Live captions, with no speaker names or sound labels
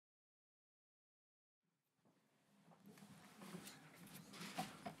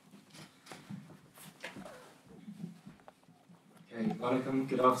Welcome,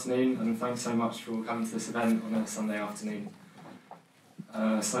 good afternoon, and thanks so much for coming to this event on a Sunday afternoon.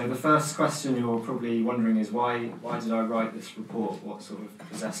 So the first question you're probably wondering is why did I write this report? What sort of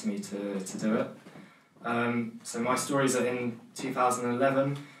possessed me to do it? So my story is that in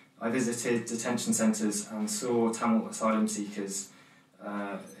 2011 I visited detention centres and saw Tamil asylum seekers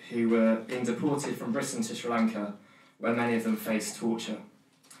who were being deported from Britain to Sri Lanka, where many of them faced torture.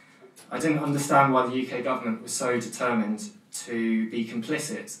 I didn't understand why the UK government was so determined to be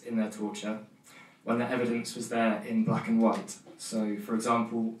complicit in their torture when the evidence was there in black and white. So, for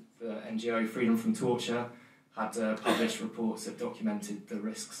example, the NGO Freedom from Torture had published reports that documented the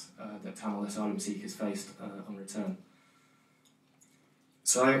risks that Tamil asylum seekers faced on return.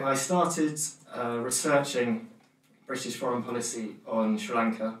 So I started researching British foreign policy on Sri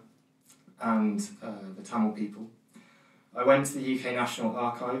Lanka and the Tamil people. I went to the UK National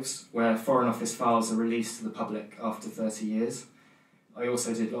Archives, where Foreign Office files are released to the public after 30 years. I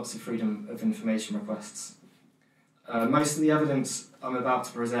also did lots of freedom of information requests. Most of the evidence I'm about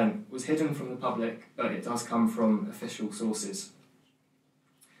to present was hidden from the public, but it does come from official sources.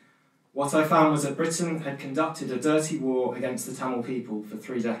 What I found was that Britain had conducted a dirty war against the Tamil people for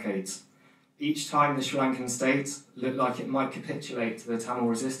 3 decades. Each time the Sri Lankan state looked like it might capitulate to the Tamil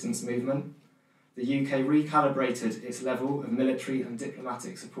resistance movement, the UK recalibrated its level of military and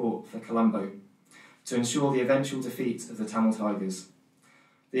diplomatic support for Colombo to ensure the eventual defeat of the Tamil Tigers.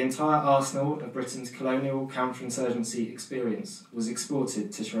 The entire arsenal of Britain's colonial counterinsurgency experience was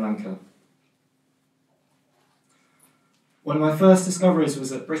exported to Sri Lanka. One of my first discoveries was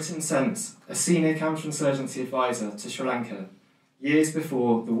that Britain sent a senior counterinsurgency advisor to Sri Lanka years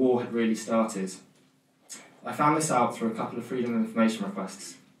before the war had really started. I found this out through a couple of freedom of information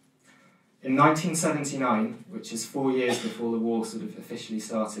requests. In 1979, which is 4 years before the war sort of officially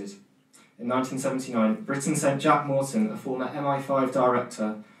started, in 1979, Britain sent Jack Morton, a former MI5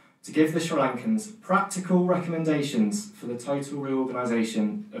 director, to give the Sri Lankans practical recommendations for the total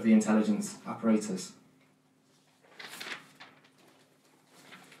reorganisation of the intelligence apparatus.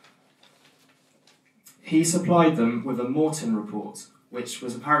 He supplied them with a Morton report, which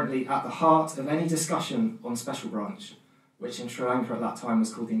was apparently at the heart of any discussion on Special Branch, which in Sri Lanka at that time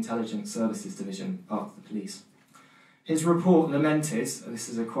was called the Intelligence Services Division, part of the police. His report lamented, this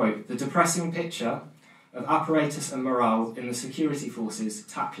is a quote, the depressing picture of apparatus and morale in the security forces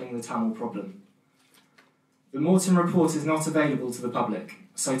tackling the Tamil problem. The Morton report is not available to the public,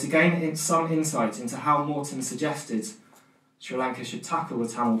 so to gain some insight into how Morton suggested Sri Lanka should tackle the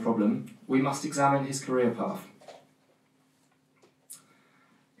Tamil problem, we must examine his career path.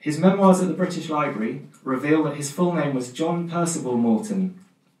 His memoirs at the British Library reveal that his full name was John Percival Morton,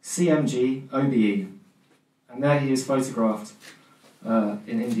 CMG OBE, and there he is photographed in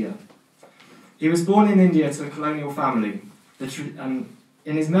India. He was born in India to a colonial family, and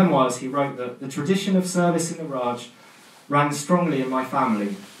in his memoirs he wrote that the tradition of service in the Raj ran strongly in my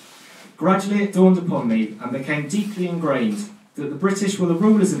family. Gradually it dawned upon me and became deeply ingrained that the British were the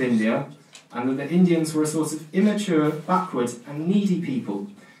rulers of India and that the Indians were a sort of immature, backward and needy people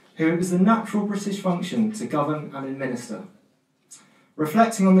who it was the natural British function to govern and administer.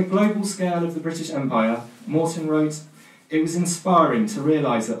 Reflecting on the global scale of the British Empire, Morton wrote, "It was inspiring to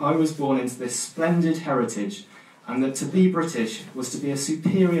realise that I was born into this splendid heritage and that to be British was to be a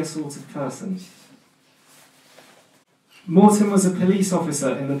superior sort of person." Morton was a police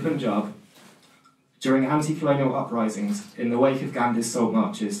officer in the Punjab during anti-colonial uprisings in the wake of Gandhi's salt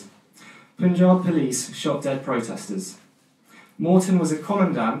marches. Punjab police shot dead protesters. Morton was a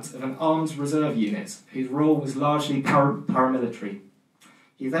commandant of an armed reserve unit whose role was largely paramilitary.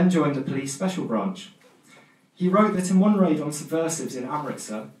 He then joined the police special branch. He wrote that in one raid on subversives in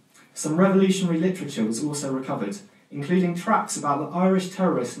Amritsar, some revolutionary literature was also recovered, including tracts about the Irish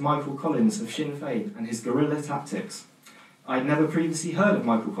terrorist Michael Collins of Sinn Féin and his guerrilla tactics. I had never previously heard of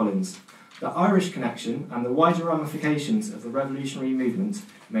Michael Collins. The Irish connection and the wider ramifications of the revolutionary movement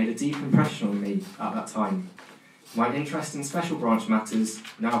made a deep impression on me at that time. My interest in special branch matters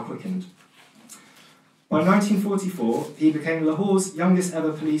now quickened. By 1944, he became Lahore's youngest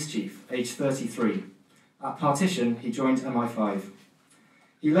ever police chief, aged 33. At partition, he joined MI5.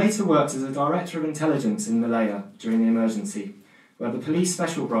 He later worked as a director of intelligence in Malaya during the emergency, where the police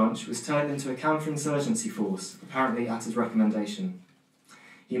special branch was turned into a counterinsurgency force, apparently at his recommendation.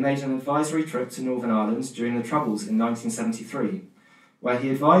 He made an advisory trip to Northern Ireland during the Troubles in 1973, where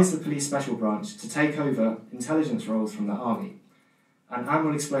he advised the police special branch to take over intelligence roles from the army. And Anne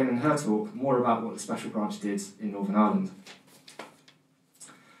will explain in her talk more about what the special branch did in Northern Ireland.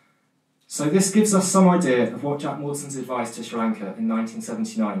 So this gives us some idea of what Jack Morton's advice to Sri Lanka in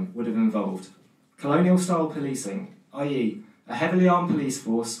 1979 would have involved. Colonial-style policing, i.e. a heavily armed police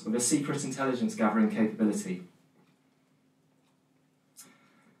force with a secret intelligence gathering capability.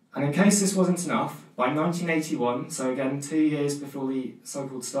 And in case this wasn't enough, by 1981, so again 2 years before the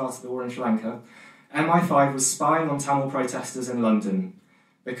so-called start of the war in Sri Lanka, MI5 was spying on Tamil protesters in London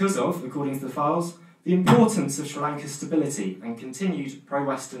because of, according to the files, the importance of Sri Lanka's stability and continued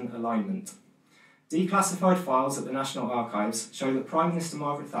pro-Western alignment. Declassified files at the National Archives show that Prime Minister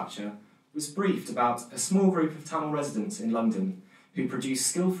Margaret Thatcher was briefed about a small group of Tamil residents in London who produced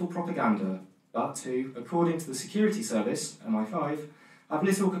skillful propaganda, but who, according to the security service, MI5, have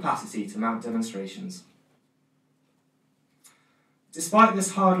little capacity to mount demonstrations. Despite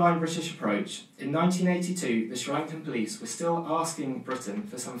this hardline British approach, in 1982 the Sri Lankan police were still asking Britain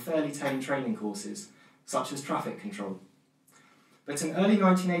for some fairly tame training courses, such as traffic control. But in early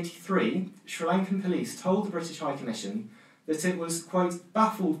 1983, Sri Lankan police told the British High Commission that it was, quote,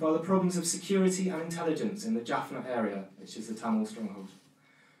 baffled by the problems of security and intelligence in the Jaffna area, which is the Tamil stronghold.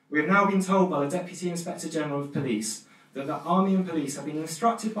 We have now been told by the Deputy Inspector General of Police that the Army and Police have been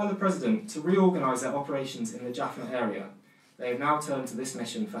instructed by the President to reorganise their operations in the Jaffna area. They have now turned to this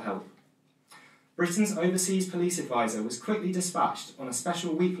mission for help. Britain's Overseas Police Advisor was quickly dispatched on a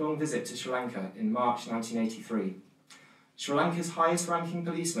special week-long visit to Sri Lanka in March 1983. Sri Lanka's highest-ranking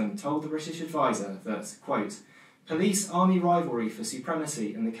policeman told the British advisor that, quote, police-army rivalry for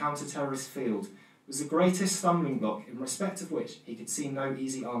supremacy in the counter-terrorist field was the greatest stumbling block in respect of which he could see no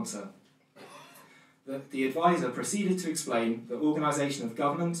easy answer. The advisor proceeded to explain the organisation of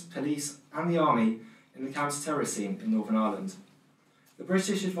government, police and the army in the counter-terrorist scene in Northern Ireland. The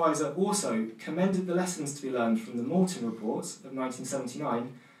British advisor also commended the lessons to be learned from the Morton Report of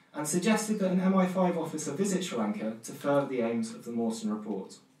 1979 and suggested that an MI5 officer visit Sri Lanka to further the aims of the Morton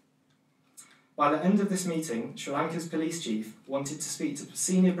Report. By the end of this meeting, Sri Lanka's police chief wanted to speak to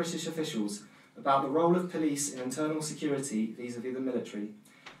senior British officials about the role of police in internal security vis-à-vis the military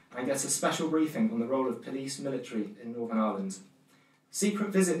and get a special briefing on the role of police military in Northern Ireland. Secret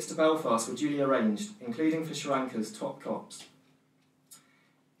visits to Belfast were duly arranged, including for Sri Lanka's top cops.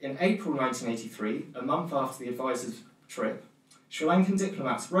 In April 1983, a month after the advisor's trip, Sri Lankan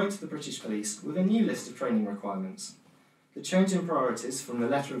diplomats wrote to the British police with a new list of training requirements. The change in priorities from the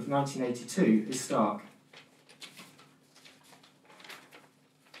letter of 1982 is stark.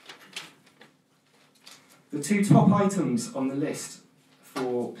 The two top items on the list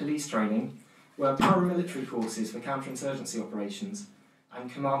for police training were paramilitary courses for counterinsurgency operations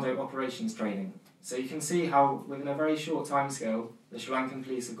and commando operations training. So you can see how, within a very short timescale, the Sri Lankan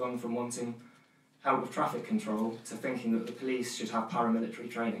police have gone from wanting help with traffic control to thinking that the police should have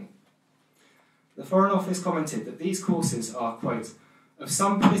paramilitary training. The Foreign Office commented that these courses are, quote, of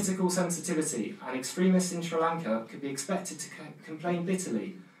some political sensitivity, and extremists in Sri Lanka could be expected to complain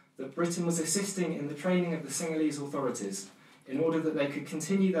bitterly that Britain was assisting in the training of the Sinhalese authorities in order that they could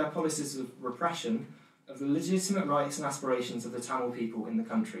continue their policies of repression of the legitimate rights and aspirations of the Tamil people in the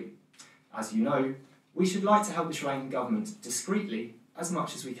country. As you know, we should like to help the Sri Lankan government discreetly as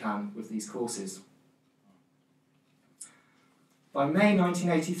much as we can with these courses. By May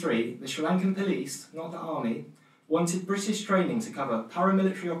 1983, the Sri Lankan police, not the army, wanted British training to cover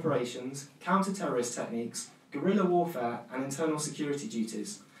paramilitary operations, counter-terrorist techniques, guerrilla warfare and internal security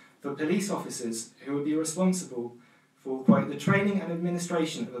duties for police officers who would be responsible for, quote, the training and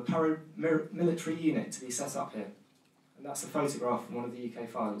administration of a paramilitary unit to be set up here. And that's a photograph from one of the UK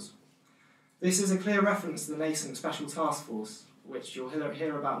files. This is a clear reference to the nascent Special Task Force, which you'll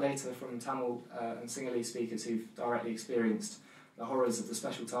hear about later from Tamil and Sinhalese speakers who've directly experienced the horrors of the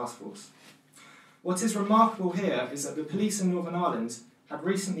Special Task Force. What is remarkable here is that the police in Northern Ireland had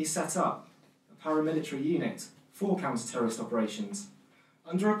recently set up a paramilitary unit for counter-terrorist operations.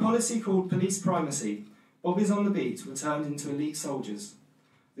 Under a policy called police primacy, bobbies on the beat were turned into elite soldiers.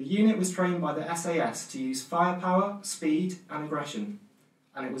 The unit was trained by the SAS to use firepower, speed and aggression,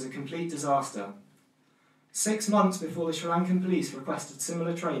 and it was a complete disaster. 6 months before the Sri Lankan police requested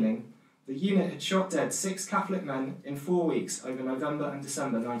similar training, the unit had shot dead 6 Catholic men in 4 weeks over November and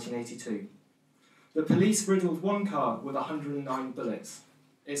December 1982. The police riddled one car with 109 bullets.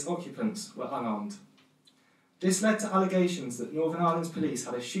 Its occupants were unarmed. This led to allegations that Northern Ireland's police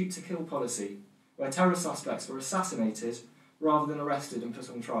had a shoot-to-kill policy, where terror suspects were assassinated rather than arrested and put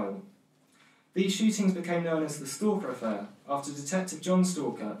on trial. These shootings became known as the Stalker Affair, after Detective John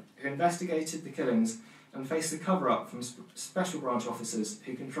Stalker, who investigated the killings and faced a cover-up from special branch officers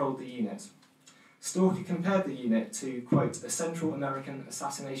who controlled the unit. Stalker compared the unit to, quote, a Central American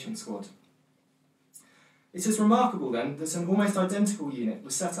assassination squad. It is remarkable, then, that an almost identical unit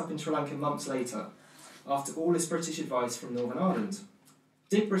was set up in Sri Lanka months later, after all this British advice from Northern Ireland.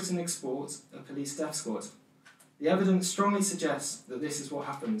 Did Britain export a police death squad? The evidence strongly suggests that this is what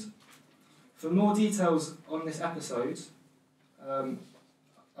happened. For more details on this episode, I'm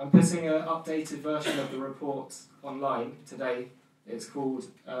putting an updated version of the report online today. It's called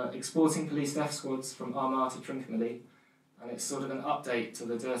Exporting Police Death Squads from Armagh to Trincomalee, and it's sort of an update to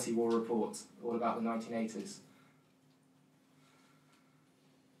the Dirty War report, all about the 1980s.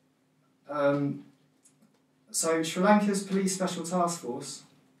 So Sri Lanka's Police Special Task Force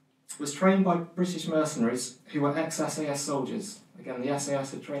was trained by British mercenaries who were ex-SAS soldiers. Again, the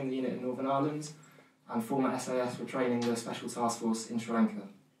SAS had trained the unit in Northern Ireland, and former SAS were training the Special Task Force in Sri Lanka.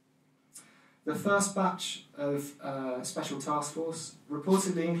 The first batch of Special Task Force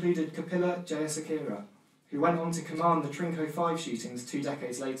reportedly included Kapila Jayasakira, who went on to command the Trinco 5 shootings 2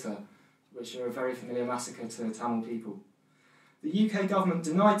 decades later, which are a very familiar massacre to Tamil people. The UK government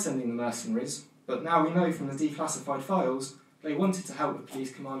denied sending the mercenaries, but now we know from the declassified files they wanted to help with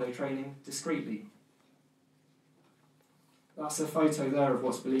police commando training discreetly. That's a photo there of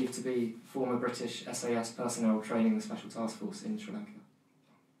what's believed to be former British SAS personnel training the Special Task Force in Sri Lanka.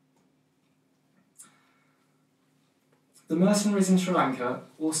 The mercenaries in Sri Lanka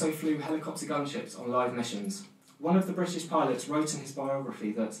also flew helicopter gunships on live missions. One of the British pilots wrote in his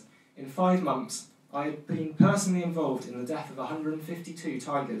biography that, in 5 months, I had been personally involved in the death of 152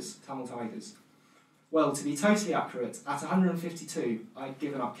 tigers, Tamil tigers. Well, to be totally accurate, at 152, I had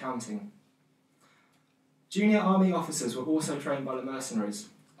given up counting. Junior army officers were also trained by the mercenaries.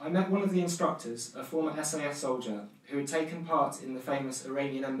 I met one of the instructors, a former SAS soldier, who had taken part in the famous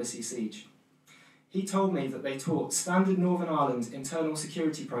Iranian embassy siege. He told me that they taught standard Northern Ireland internal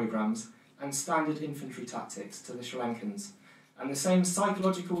security programmes and standard infantry tactics to the Sri Lankans, and the same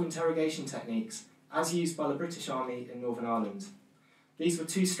psychological interrogation techniques as used by the British Army in Northern Ireland. These were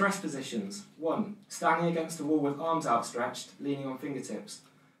 2 stress positions: 1, standing against a wall with arms outstretched, leaning on fingertips,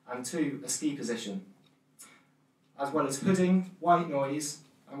 and 2, a ski position, as well as hooding, white noise,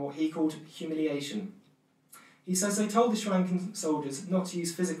 and what he called humiliation. He says they told the Sri Lankan soldiers not to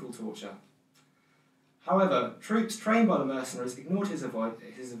use physical torture. However, troops trained by the mercenaries ignored his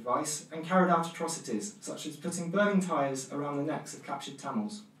advice and carried out atrocities, such as putting burning tyres around the necks of captured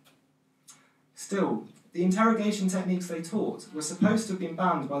Tamils. Still, the interrogation techniques they taught were supposed to have been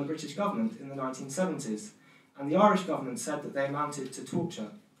banned by the British government in the 1970s, and the Irish government said that they amounted to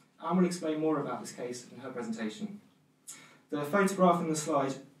torture. Anne will explain more about this case in her presentation. The photograph in the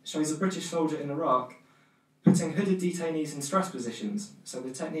slide shows a British soldier in Iraq putting hooded detainees in stress positions, so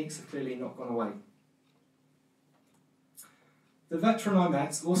the techniques have clearly not gone away. The veteran I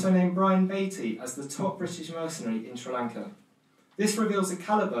met also named Brian Beatty as the top British mercenary in Sri Lanka. This reveals the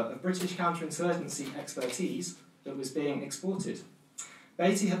calibre of British counterinsurgency expertise that was being exported.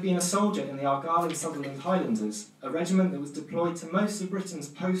 Beatty had been a soldier in the Argyll and Sutherland Highlanders, a regiment that was deployed to most of Britain's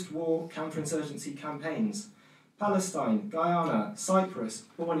post-war counterinsurgency campaigns: Palestine, Guyana, Cyprus,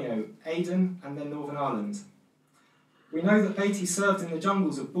 Borneo, Aden, and then Northern Ireland. We know that Beatty served in the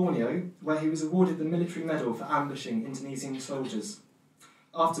jungles of Borneo, where he was awarded the military medal for ambushing Indonesian soldiers.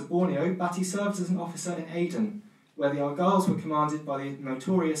 After Borneo, Beatty served as an officer in Aden, where the Argylls were commanded by the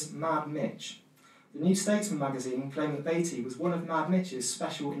notorious Mad Mitch. The New Statesman magazine claimed that Beatty was one of Mad Mitch's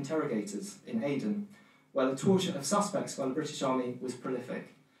special interrogators in Aden, where the torture of suspects by the British Army was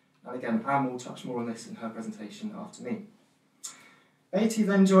prolific. And again, Anne will touch more on this in her presentation after me. Beatty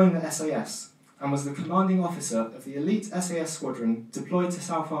then joined the SAS, and was the commanding officer of the elite SAS squadron deployed to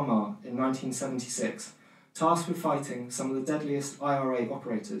South Armagh in 1976, tasked with fighting some of the deadliest IRA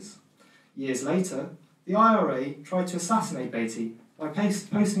operators. Years later, the IRA tried to assassinate Beatty by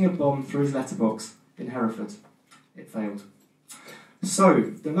posting a bomb through his letterbox in Hereford. It failed. So,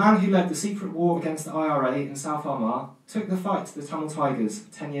 the man who led the secret war against the IRA in South Armagh took the fight to the Tamil Tigers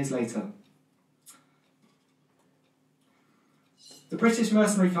 10 years later. The British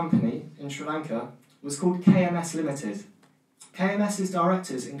Mercenary Company in Sri Lanka was called KMS Limited. KMS's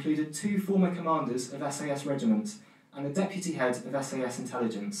directors included 2 former commanders of SAS regiments and the deputy head of SAS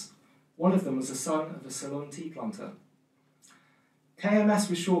intelligence. One of them was the son of a Ceylon tea planter. KMS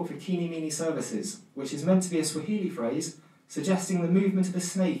was short for Kini Mini Services, which is meant to be a Swahili phrase suggesting the movement of a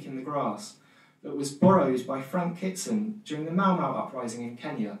snake in the grass, that was borrowed by Frank Kitson during the Mau Mau uprising in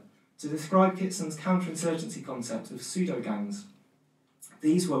Kenya to describe Kitson's counterinsurgency concept of pseudo-gangs.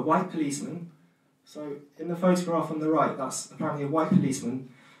 These were white policemen, so in the photograph on the right, that's apparently a white policeman,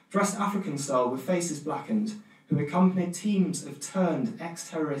 dressed African style with faces blackened, who accompanied teams of turned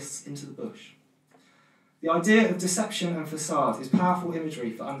ex-terrorists into the bush. The idea of deception and facade is powerful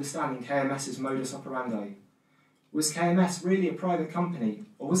imagery for understanding KMS's modus operandi. Was KMS really a private company,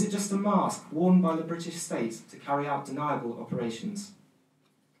 or was it just a mask worn by the British state to carry out deniable operations?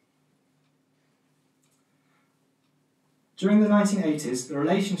 During the 1980s, the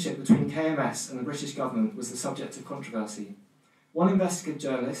relationship between KMS and the British government was the subject of controversy. One investigative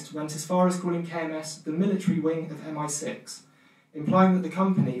journalist went as far as calling KMS the military wing of MI6, implying that the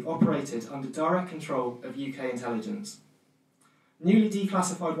company operated under direct control of UK intelligence. Newly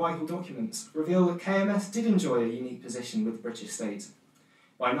declassified Whitehall documents reveal that KMS did enjoy a unique position with the British state.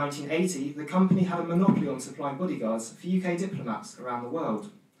 By 1980, the company had a monopoly on supplying bodyguards for UK diplomats around the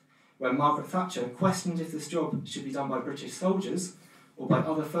world. When Margaret Thatcher questioned if this job should be done by British soldiers or by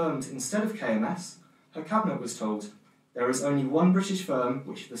other firms instead of KMS, her cabinet was told, there is only one British firm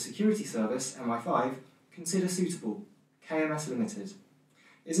which the security service, MI5, consider suitable, KMS Limited.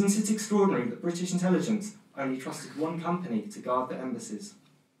 Isn't it extraordinary that British intelligence only trusted one company to guard their embassies?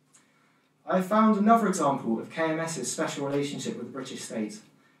 I have found another example of KMS's special relationship with the British state,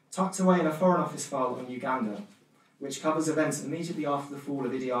 tucked away in a Foreign Office file on Uganda, which covers events immediately after the fall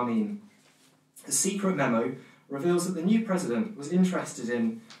of Idi Amin. A secret memo reveals that the new president was interested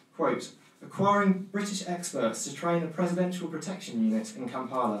in, quote, acquiring British experts to train a presidential protection unit in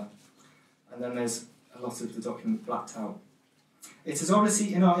Kampala. And then there's a lot of the document blacked out. It is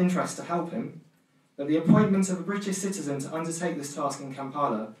obviously in our interest to help him, but the appointment of a British citizen to undertake this task in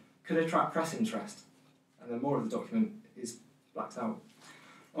Kampala could attract press interest. And then more of the document is blacked out.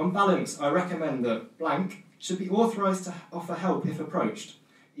 On balance, I recommend that blank should be authorised to offer help if approached,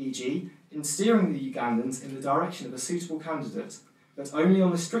 e.g. in steering the Ugandans in the direction of a suitable candidate, but only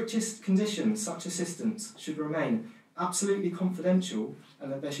on the strictest conditions such assistance should remain absolutely confidential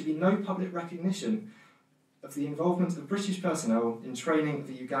and that there should be no public recognition of the involvement of British personnel in training of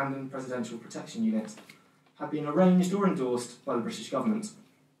the Ugandan Presidential Protection Unit had been arranged or endorsed by the British government.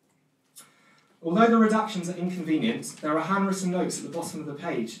 Although the redactions are inconvenient, there are handwritten notes at the bottom of the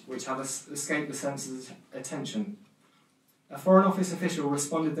page which have escaped the censor's attention. A Foreign Office official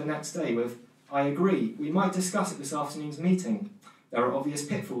responded the next day with, I agree, we might discuss at this afternoon's meeting. There are obvious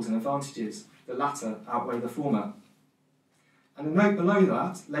pitfalls and advantages. The latter outweigh the former. And a note below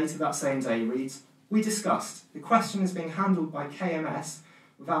that, later that same day, reads, we discussed. The question is being handled by KMS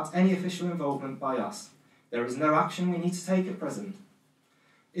without any official involvement by us. There is no action we need to take at present.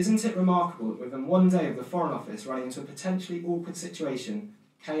 Isn't it remarkable that within one day of the Foreign Office running into a potentially awkward situation,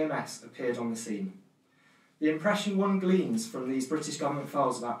 KMS appeared on the scene? The impression one gleans from these British government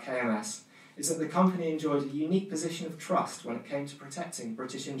files about KMS is that the company enjoyed a unique position of trust when it came to protecting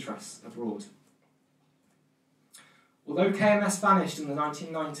British interests abroad. Although KMS vanished in the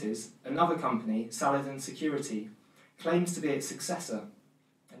 1990s, another company, Saladin Security, claims to be its successor,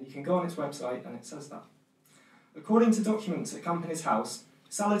 and you can go on its website and it says that. According to documents at Companies House,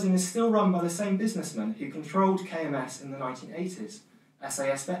 Saladin is still run by the same businessman who controlled KMS in the 1980s,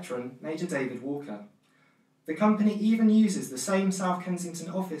 SAS veteran Major David Walker. The company even uses the same South Kensington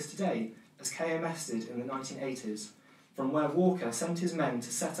office today as KMS did in the 1980s, from where Walker sent his men to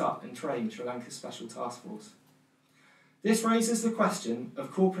set up and train Sri Lanka's Special Task Force. This raises the question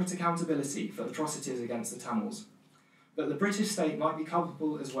of corporate accountability for atrocities against the Tamils, but the British state might be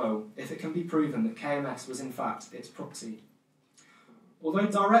culpable as well if it can be proven that KMS was in fact its proxy. Although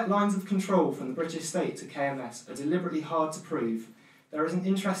direct lines of control from the British state to KMS are deliberately hard to prove, there is an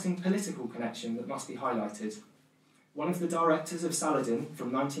interesting political connection that must be highlighted. One of the directors of Saladin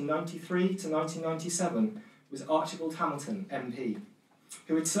from 1993 to 1997 was Archibald Hamilton, MP,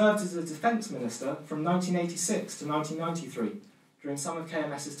 who had served as a defence minister from 1986 to 1993 during some of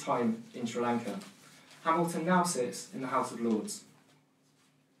KMS's time in Sri Lanka. Hamilton now sits in the House of Lords.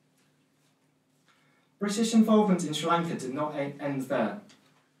 British involvement in Sri Lanka did not end there.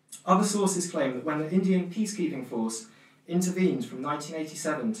 Other sources claim that when the Indian peacekeeping force intervened from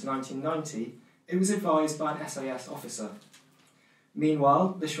 1987 to 1990, it was advised by an SAS officer.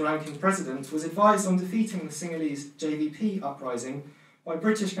 Meanwhile, the Sri Lankan president was advised on defeating the Sinhalese JVP uprising by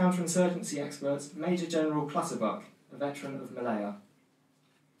British counterinsurgency expert Major General Clutterbuck, a veteran of Malaya.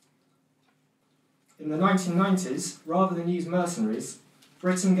 In the 1990s, rather than use mercenaries,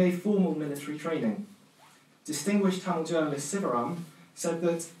 Britain gave formal military training. Distinguished Tamil journalist Sivaram said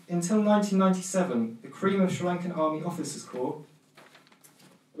that until 1997, the cream of Sri Lankan Army Officers Corps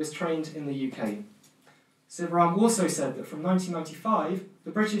was trained in the UK. Sivaram also said that from 1995, the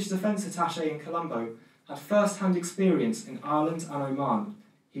British Defence Attaché in Colombo had first-hand experience in Ireland and Oman.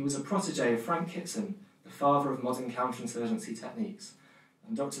 He was a protégé of Frank Kitson, the father of modern counterinsurgency techniques.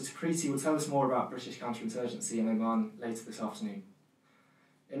 And Dr. Takriti will tell us more about British counterinsurgency in Oman later this afternoon.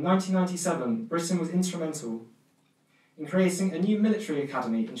 In 1997, Britain was instrumental in creating a new military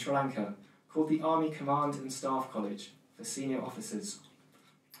academy in Sri Lanka called the Army Command and Staff College for senior officers.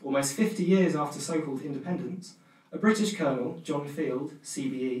 Almost 50 years after so-called independence, a British colonel, John Field,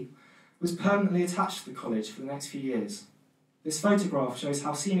 CBE, was permanently attached to the college for the next few years. This photograph shows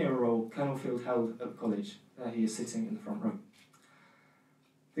how senior a role Colonel Field held at the college. There he is sitting in the front row.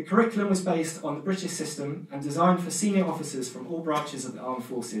 The curriculum was based on the British system and designed for senior officers from all branches of the armed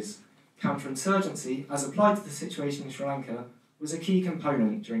forces. Counterinsurgency, as applied to the situation in Sri Lanka, was a key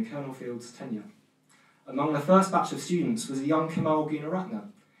component during Colonel Field's tenure. Among the first batch of students was a young Kamal Gunaratne.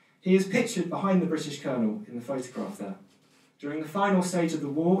 He is pictured behind the British colonel in the photograph there. During the final stage of the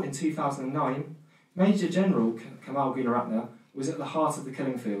war in 2009, Major General Kamal Gunaratne was at the heart of the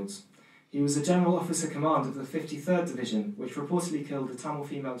killing fields. He was a General Officer Command of the 53rd Division, which reportedly killed the Tamil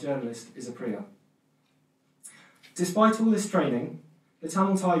female journalist Isapriya. Despite all this training, the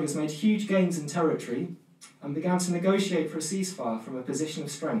Tamil Tigers made huge gains in territory and began to negotiate for a ceasefire from a position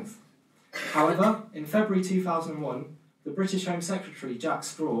of strength. However, in February 2001, the British Home Secretary Jack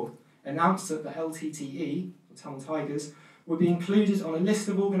Straw announced that the LTTE, the Tamil Tigers, would be included on a list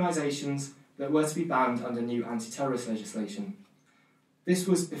of organisations that were to be banned under new anti-terrorist legislation. This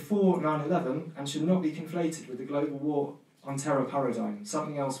was before 9/11 and should not be conflated with the global war on terror paradigm.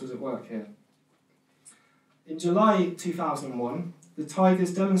 Something else was at work here. In July 2001, the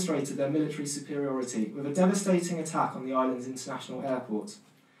Tigers demonstrated their military superiority with a devastating attack on the island's international airport.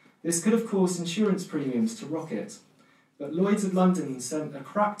 This could have caused insurance premiums to rocket, but Lloyd's of London sent a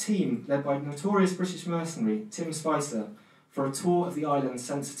crack team led by notorious British mercenary Tim Spicer for a tour of the island's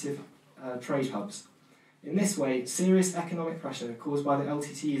sensitive trade hubs. In this way, serious economic pressure caused by the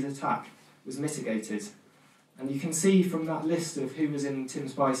LTTE's attack was mitigated. And you can see from that list of who was in Tim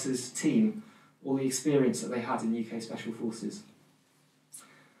Spicer's team all the experience that they had in UK Special Forces.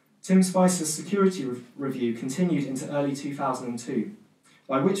 Tim Spicer's security review continued into early 2002,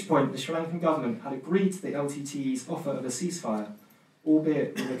 by which point the Sri Lankan government had agreed to the LTTE's offer of a ceasefire,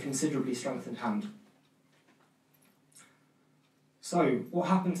 albeit with a considerably strengthened hand. So, what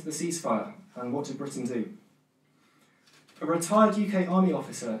happened to the ceasefire, and what did Britain do? A retired UK Army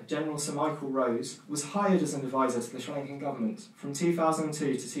officer, General Sir Michael Rose, was hired as an advisor to the Sri Lankan government from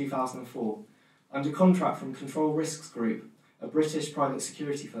 2002 to 2004, under contract from Control Risks Group, a British private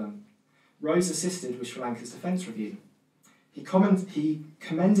security firm. Rose assisted with Sri Lanka's defence review. He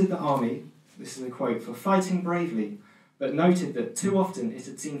commended the army, this is a quote, for fighting bravely, but noted that too often it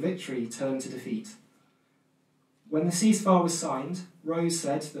had seen victory turn to defeat. When the ceasefire was signed, Rose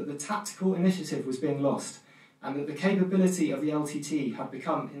said that the tactical initiative was being lost and that the capability of the LTT had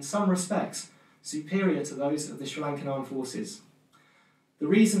become, in some respects, superior to those of the Sri Lankan Armed Forces. The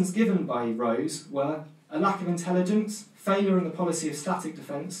reasons given by Rose were a lack of intelligence, failure in the policy of static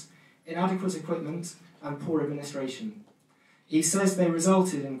defence, inadequate equipment, and poor administration. He says they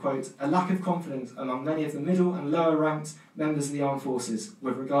resulted in, quote, a lack of confidence among many of the middle and lower ranked members of the armed forces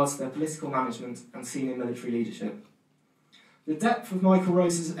with regards to their political management and senior military leadership. The depth of Michael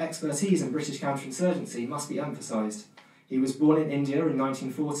Rose's expertise in British counterinsurgency must be emphasised. He was born in India in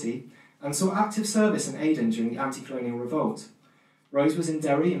 1940 and saw active service in Aden during the anti-colonial revolt. Rose was in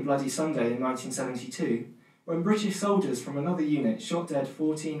Derry in Bloody Sunday in 1972 when British soldiers from another unit shot dead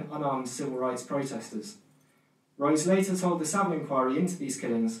 14 unarmed civil rights protesters. Rose later told the Savile inquiry into these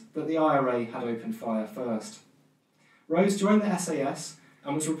killings that the IRA had opened fire first. Rose joined the SAS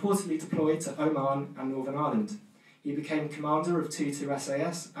and was reportedly deployed to Oman and Northern Ireland. He became commander of 2-2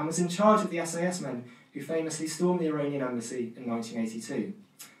 SAS and was in charge of the SAS men who famously stormed the Iranian embassy in 1982.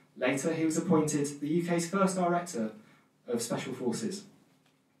 Later, he was appointed the UK's first director of Special Forces.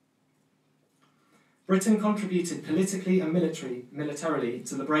 Britain contributed politically and militarily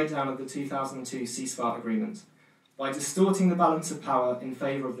to the breakdown of the 2002 ceasefire agreement by distorting the balance of power in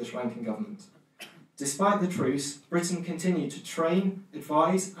favour of the Sri Lankan government. Despite the truce, Britain continued to train,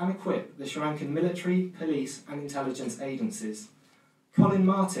 advise and equip the Sri Lankan military, police and intelligence agencies. Colin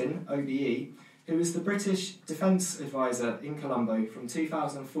Martin, OBE, who was the British Defence Advisor in Colombo from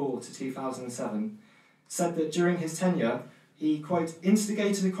 2004 to 2007, said that during his tenure he, quote,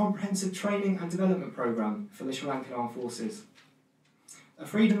 instigated a comprehensive training and development programme for the Sri Lankan Armed Forces. A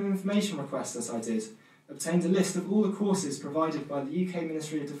Freedom of Information request that I did obtained a list of all the courses provided by the UK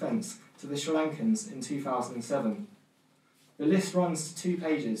Ministry of Defence to the Sri Lankans in 2007. The list runs to 2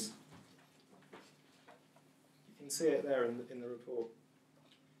 pages. You can see it there in the report.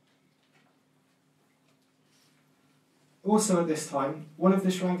 Also at this time, one of the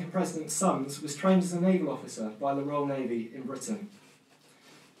Sri Lankan President's sons was trained as a naval officer by the Royal Navy in Britain.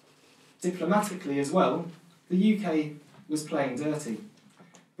 Diplomatically as well, the UK was playing dirty.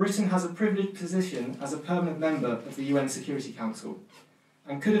 Britain has a privileged position as a permanent member of the UN Security Council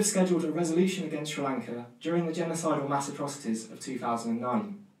and could have scheduled a resolution against Sri Lanka during the genocidal mass atrocities of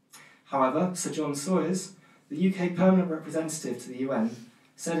 2009. However, Sir John Sawyers, the UK permanent representative to the UN,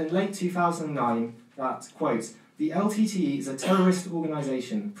 said in late 2009 that, quote, The LTTE is a terrorist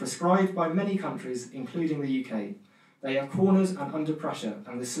organisation prescribed by many countries, including the UK. They are cornered and under pressure,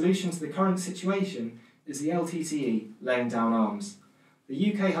 and the solution to the current situation is the LTTE laying down arms.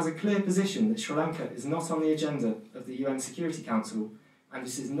 The UK has a clear position that Sri Lanka is not on the agenda of the UN Security Council, and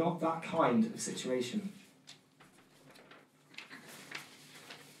this is not that kind of situation.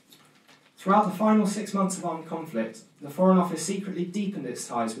 Throughout the final 6 months of armed conflict, the Foreign Office secretly deepened its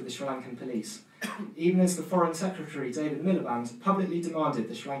ties with the Sri Lankan police, even as the Foreign Secretary David Miliband publicly demanded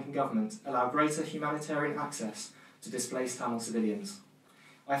the Sri Lankan government allow greater humanitarian access to displaced Tamil civilians.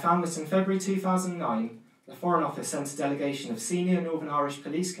 I found that in February 2009, the Foreign Office sent a delegation of senior Northern Irish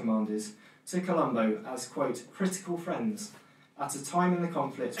police commanders to Colombo as, quote, critical friends, at a time in the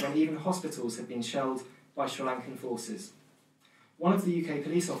conflict when even hospitals had been shelled by Sri Lankan forces. One of the UK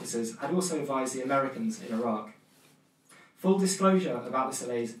police officers had also advised the Americans in Iraq. Full disclosure about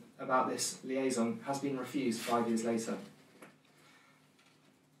this liaison has been refused 5 years later.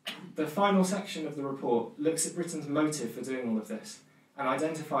 The final section of the report looks at Britain's motive for doing all of this and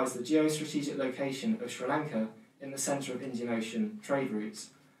identifies the geostrategic location of Sri Lanka in the centre of Indian Ocean trade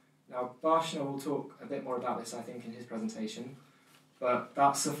routes. Now, Bharshana will talk a bit more about this, I think, in his presentation, but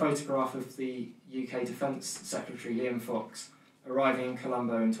that's a photograph of the UK Defence Secretary Liam Fox arriving in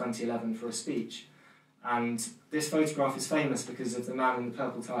Colombo in 2011 for a speech. And this photograph is famous because of the man in the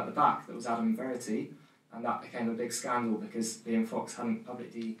purple tie at the back that was Adam Verity, and that became a big scandal because Liam Fox hadn't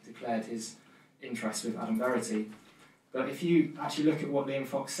publicly declared his interest with Adam Verity. But if you actually look at what Liam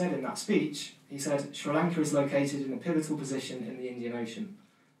Fox said in that speech, he said, Sri Lanka is located in a pivotal position in the Indian Ocean.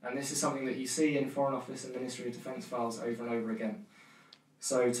 And this is something that you see in Foreign Office and Ministry of Defence files over and over again.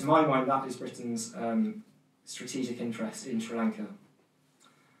 So to my mind, that is Britain's strategic interest in Sri Lanka.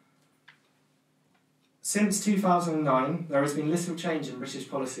 Since 2009, there has been little change in British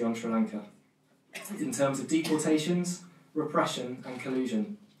policy on Sri Lanka in terms of deportations, repression and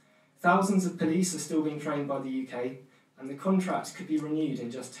collusion. Thousands of police are still being trained by the UK, and the contract could be renewed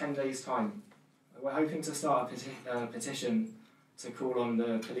in just 10 days' time. We're hoping to start a petition to call on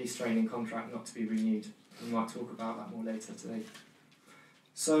the police training contract not to be renewed. We might talk about that more later today.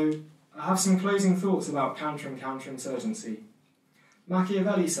 So, I have some closing thoughts about countering counterinsurgency.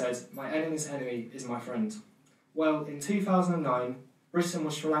 Machiavelli said, "My enemy's enemy is my friend." Well, in 2009, Britain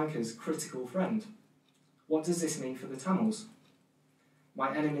was Sri Lanka's critical friend. What does this mean for the Tamils?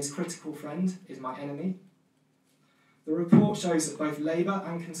 My enemy's critical friend is my enemy. The report shows that both Labour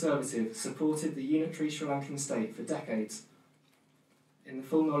and Conservative supported the unitary Sri Lankan state for decades, in the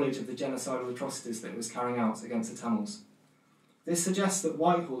full knowledge of the genocidal atrocities that it was carrying out against the Tamils. This suggests that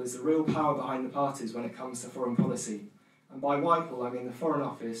Whitehall is the real power behind the parties when it comes to foreign policy, and by Whitehall I mean the Foreign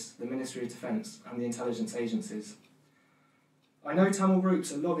Office, the Ministry of Defence and the intelligence agencies. I know Tamil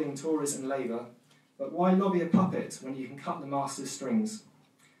groups are lobbying Tories and Labour, but why lobby a puppet when you can cut the master's strings?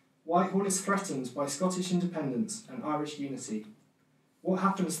 Whitehall is threatened by Scottish independence and Irish unity. What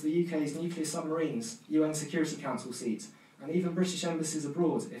happens to the UK's nuclear submarines, UN Security Council seat, and even British embassies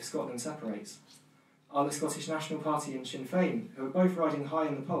abroad if Scotland separates? Are the Scottish National Party and Sinn Féin, who are both riding high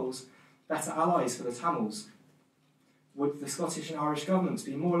in the polls, better allies for the Tamils? Would the Scottish and Irish governments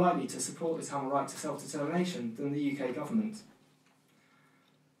be more likely to support the Tamil right to self-determination than the UK government?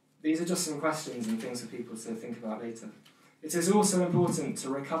 These are just some questions and things for people to think about later. It is also important to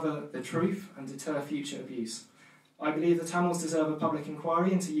recover the truth and deter future abuse. I believe the Tamils deserve a public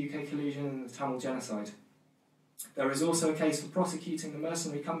inquiry into UK collusion in the Tamil genocide. There is also a case for prosecuting the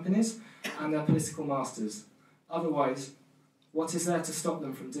mercenary companies and their political masters. Otherwise, what is there to stop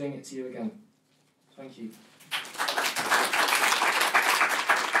them from doing it to you again? Thank you.